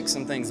to shake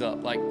some things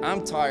up. Like,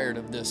 I'm tired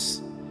of this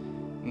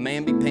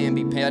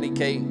mamby-pamby,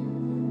 patty-cake,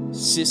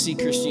 sissy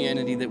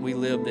Christianity that we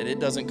live, that it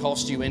doesn't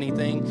cost you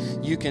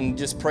anything. You can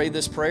just pray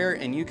this prayer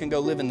and you can go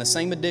live in the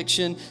same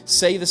addiction,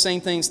 say the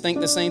same things, think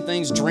the same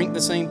things, drink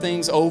the same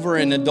things over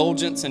in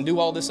indulgence and do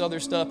all this other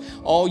stuff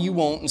all you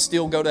want and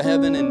still go to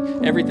heaven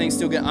and everything's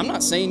still good. I'm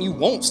not saying you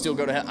won't still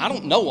go to heaven. I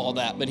don't know all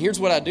that, but here's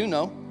what I do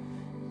know.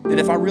 That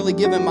if I really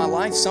give Him my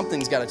life,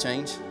 something's got to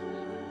change.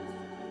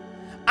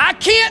 I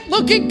can't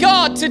look at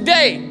God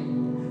today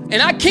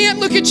and I can't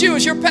look at you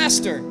as your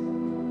pastor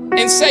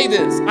and say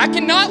this. I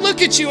cannot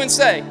look at you and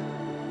say,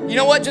 you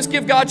know what, just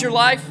give God your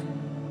life.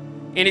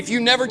 And if you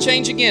never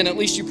change again, at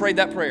least you prayed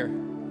that prayer.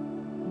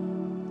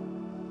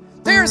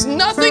 There's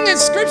nothing in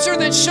Scripture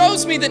that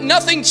shows me that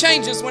nothing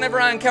changes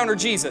whenever I encounter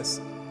Jesus.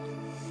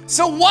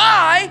 So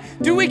why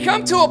do we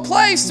come to a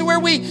place to where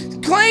we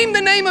claim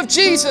the name of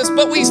Jesus,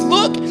 but we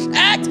look,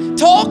 act,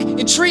 talk,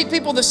 and treat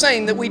people the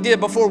same that we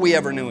did before we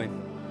ever knew Him?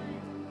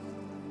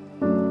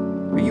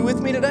 Are you with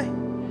me today?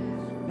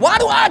 Why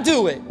do I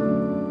do it?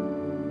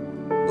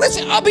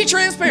 Listen, I'll be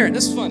transparent.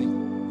 This is funny.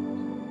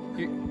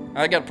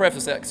 I got to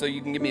preface that so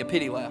you can give me a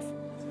pity laugh.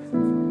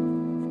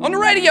 On the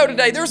radio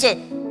today, there's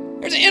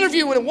an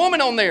interview with a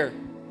woman on there.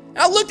 And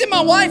I looked at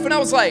my wife and I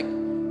was like,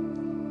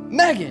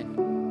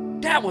 Megan,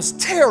 that was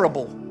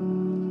terrible.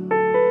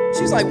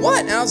 She's like,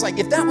 what? And I was like,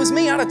 if that was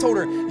me, I'd have told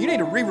her, you need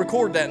to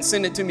re-record that and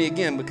send it to me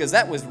again because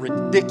that was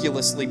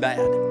ridiculously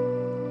bad.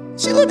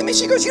 She looked at me,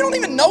 she goes, you don't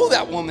even know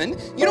that woman.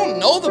 You don't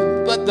know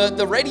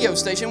the radio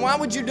station. Why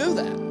would you do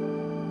that?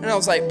 And I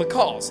was like,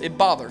 because it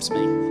bothers me.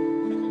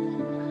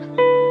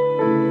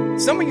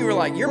 Some of you are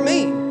like, you're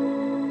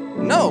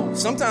mean. No,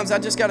 sometimes I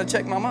just got to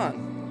check my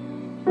mind.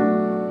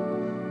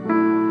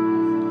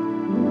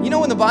 You know,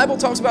 when the Bible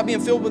talks about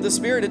being filled with the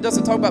Spirit, it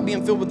doesn't talk about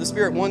being filled with the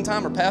Spirit one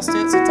time or past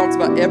tense. It talks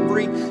about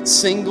every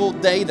single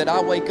day that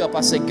I wake up.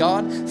 I say,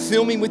 God,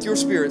 fill me with your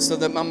Spirit so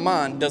that my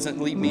mind doesn't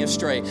lead me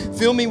astray.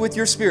 Fill me with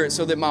your Spirit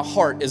so that my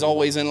heart is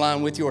always in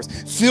line with yours.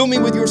 Fill me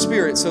with your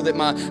Spirit so that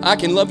I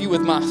can love you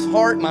with my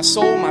heart, my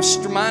soul, my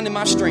mind, and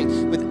my strength.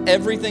 With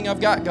everything I've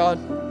got, God,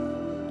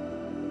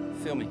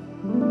 fill me.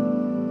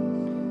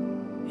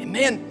 And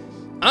man,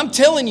 I'm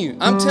telling you,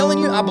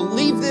 I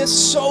believe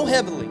this so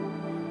heavily.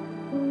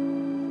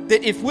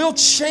 That if we'll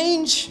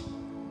change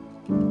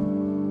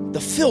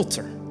the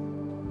filter,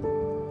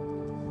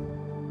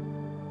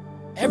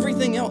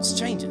 everything else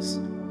changes.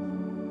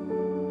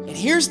 And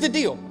here's the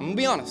deal. I'm going to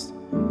be honest.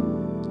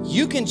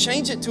 You can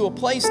change it to a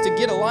place to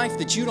get a life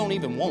that you don't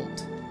even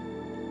want.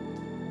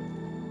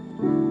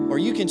 Or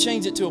you can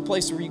change it to a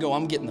place where you go,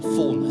 I'm getting the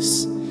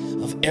fullness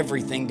of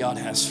everything God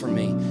has for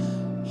me.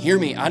 Hear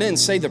me. I didn't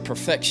say the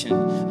perfection.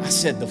 I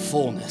said the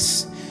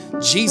fullness.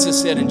 Jesus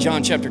said in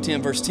John chapter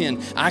 10, verse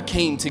 10, I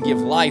came to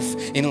give life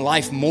and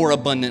life more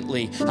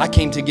abundantly. I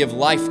came to give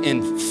life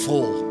in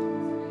full.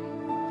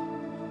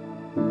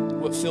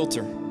 What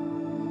filter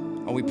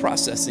are we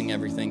processing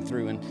everything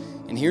through?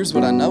 And here's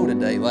what I know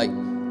today. Like,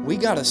 We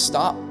got to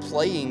stop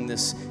playing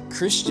this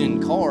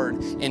Christian card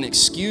and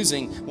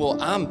excusing, well,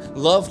 I'm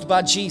loved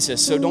by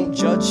Jesus, so don't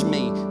judge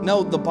me.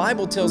 No, the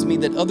Bible tells me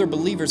that other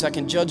believers I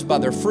can judge by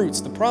their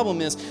fruits. The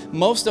problem is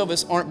most of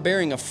us aren't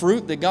bearing a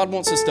fruit that God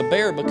wants us to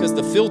bear because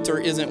the filter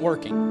isn't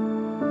working.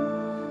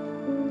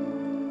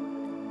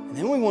 And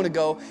then we want to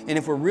go, and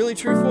if we're really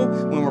truthful,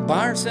 when we're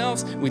by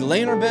ourselves, we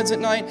lay in our beds at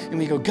night and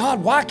we go,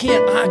 God, why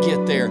can't I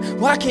get there?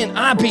 Why can't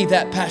I be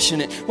that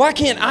passionate? Why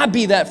can't I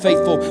be that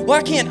faithful?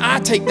 Why can't I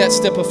take that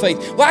step of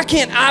faith? Why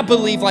can't I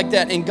believe like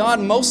that? And God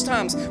most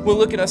times will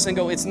look at us and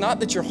go, it's not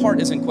that your heart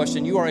is in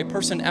question. You are a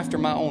person after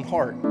my own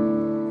heart.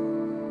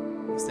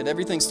 It's that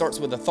everything starts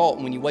with a thought,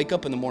 and when you wake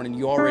up in the morning,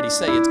 you already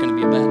say it's going to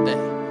be a bad day.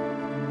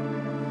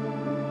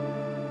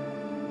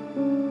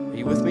 Are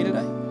you with me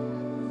today?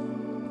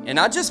 And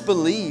I just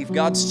believe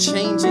God's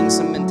changing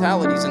some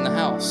mentalities in the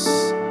house.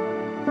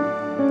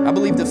 I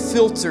believe the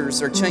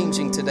filters are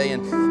changing today.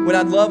 And what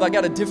I'd love, I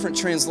got a different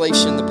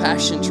translation, the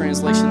Passion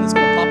Translation that's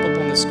going to pop up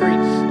on the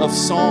screen, of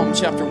Psalm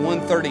chapter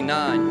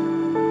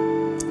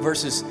 139,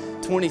 verses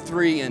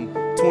 23 and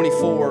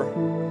 24.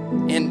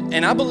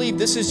 And I believe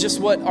this is just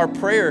what our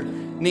prayer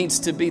needs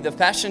to be. The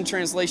Passion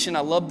Translation,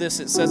 I love this.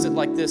 It says it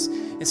like this.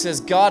 It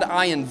says, God,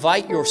 I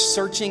invite your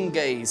searching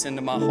gaze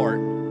into my heart.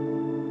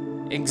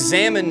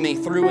 Examine me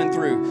through and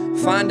through.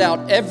 Find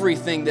out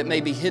everything that may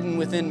be hidden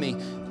within me.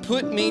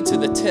 Put me to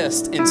the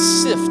test and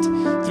sift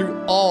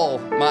through all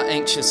my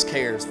anxious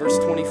cares. Verse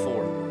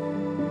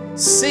 24.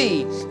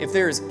 See if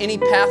there is any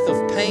path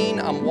of pain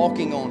I'm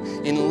walking on,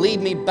 and lead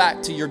me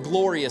back to your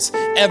glorious,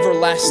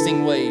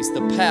 everlasting ways,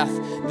 the path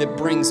that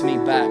brings me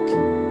back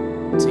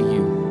to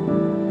you.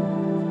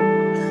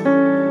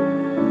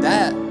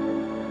 That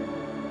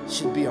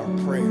should be our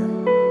prayer.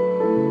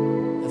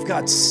 If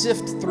God,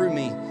 sift through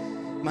me,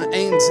 my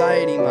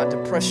anxiety, my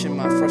depression,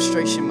 my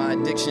frustration, my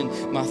addiction,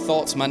 my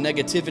thoughts, my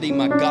negativity,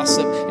 my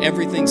gossip,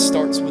 everything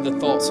starts with a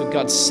thought. So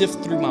God,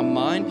 sift through my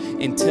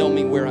mind and tell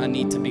me where I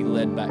need to be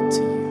led back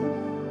to you.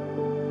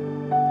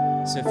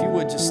 So if you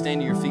would just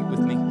stand to your feet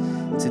with me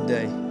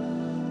today.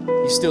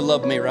 You still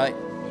love me, right?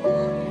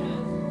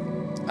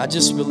 I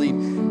just believe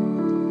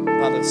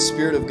by the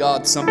Spirit of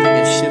God, something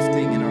is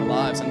shifting in our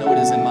lives. I know it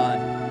is in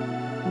mine.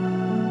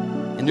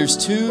 And there's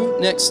two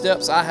next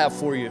steps I have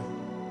for you.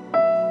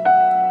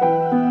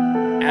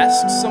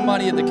 Ask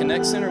somebody at the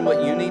Connect Center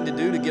what you need to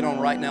do to get on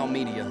Right Now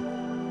Media.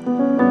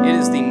 It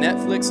is the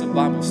Netflix of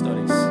Bible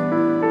studies.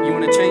 You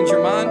want to change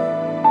your mind?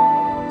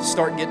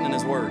 Start getting in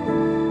His Word.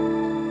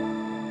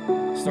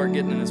 Start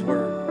getting in His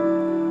Word.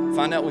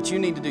 Find out what you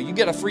need to do. You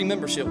get a free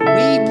membership. We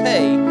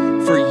pay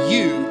for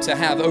you to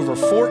have over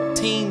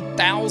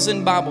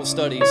 14,000 Bible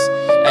studies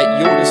at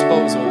your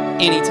disposal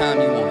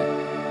anytime you want it.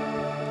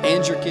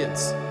 And your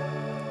kids.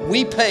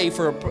 We pay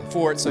for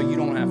it so you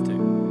don't have to.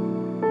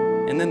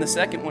 And then the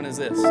second one is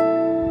this.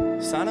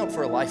 Sign up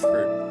for a life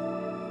group.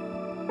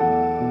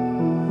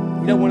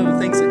 You know, one of the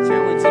things that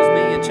challenges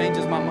me and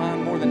changes my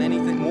mind more than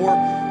anything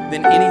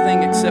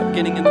except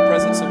getting in the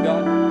presence of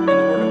God and the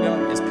Word of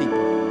God is people.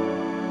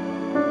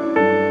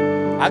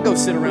 I go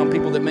sit around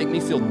people that make me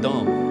feel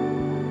dumb.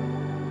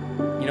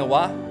 You know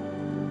why?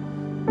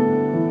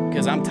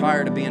 Because I'm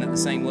tired of being at the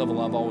same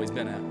level I've always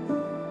been at.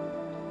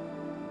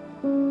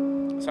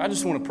 So I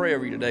just want to pray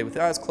over you today with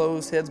eyes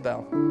closed, heads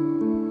bowed.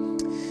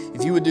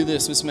 If you would do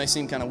this may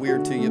seem kind of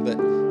weird to you, but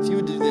if you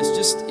would do this,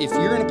 just if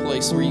you're in a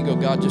place where you go,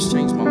 God, just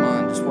change my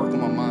mind, just work on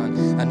my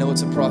mind. I know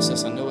it's a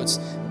process. I know it's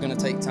going to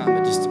take time,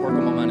 but just work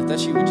on my mind. If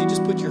that's you, would you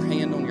just put your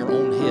hand on your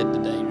own head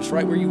today, just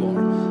right where you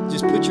are?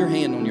 Just put your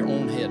hand on your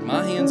own head.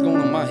 My hand's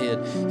going on my head,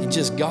 and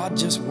just, God,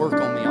 just work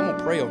on me. I'm going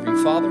to pray over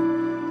you, Father,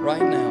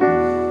 right now.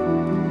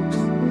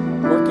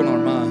 Work on our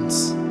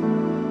minds.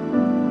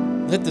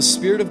 Let the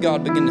Spirit of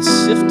God begin to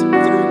sift through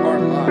our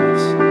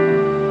lives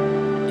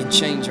and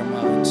change our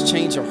minds,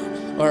 change our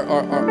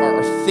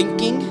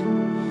thinking,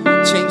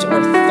 change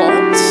our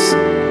thoughts,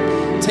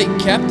 take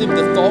captive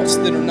the thoughts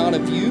that are not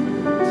of you,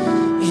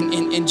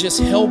 and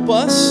just help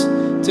us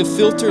to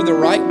filter the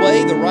right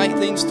way, the right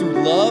things through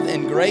love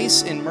and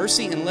grace and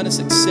mercy, and let us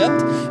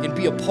accept and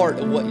be a part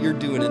of what you're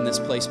doing in this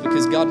place.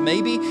 Because God,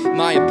 maybe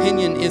my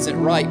opinion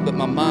isn't right, but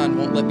my mind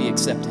won't let me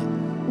accept it.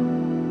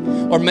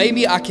 Or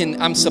maybe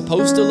I'm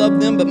supposed to love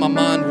them, but my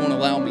mind won't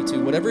allow me to.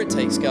 Whatever it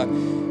takes, God,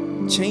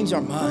 change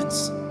our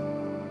minds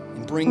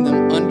and bring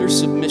them under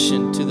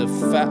submission to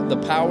the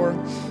power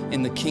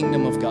and the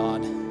kingdom of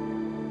God.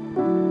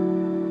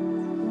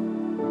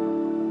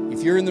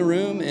 If you're in the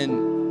room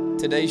and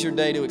today's your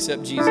day to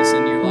accept Jesus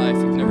into your life,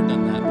 you've never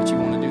done that, but you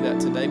want to do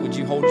that today, would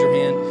you hold your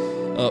hand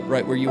up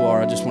right where you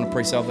are? I just want to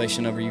pray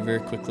salvation over you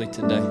very quickly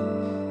today.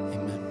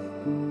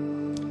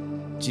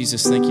 Amen.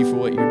 Jesus, thank you for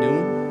what you're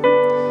doing.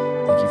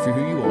 Thank you for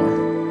who you are.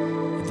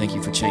 And thank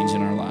you for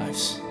changing our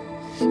lives.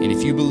 And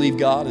if you believe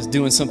God is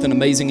doing something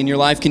amazing in your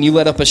life, can you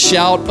let up a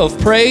shout of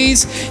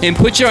praise and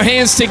put your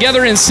hands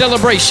together in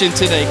celebration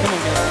today? Come on,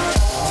 guys.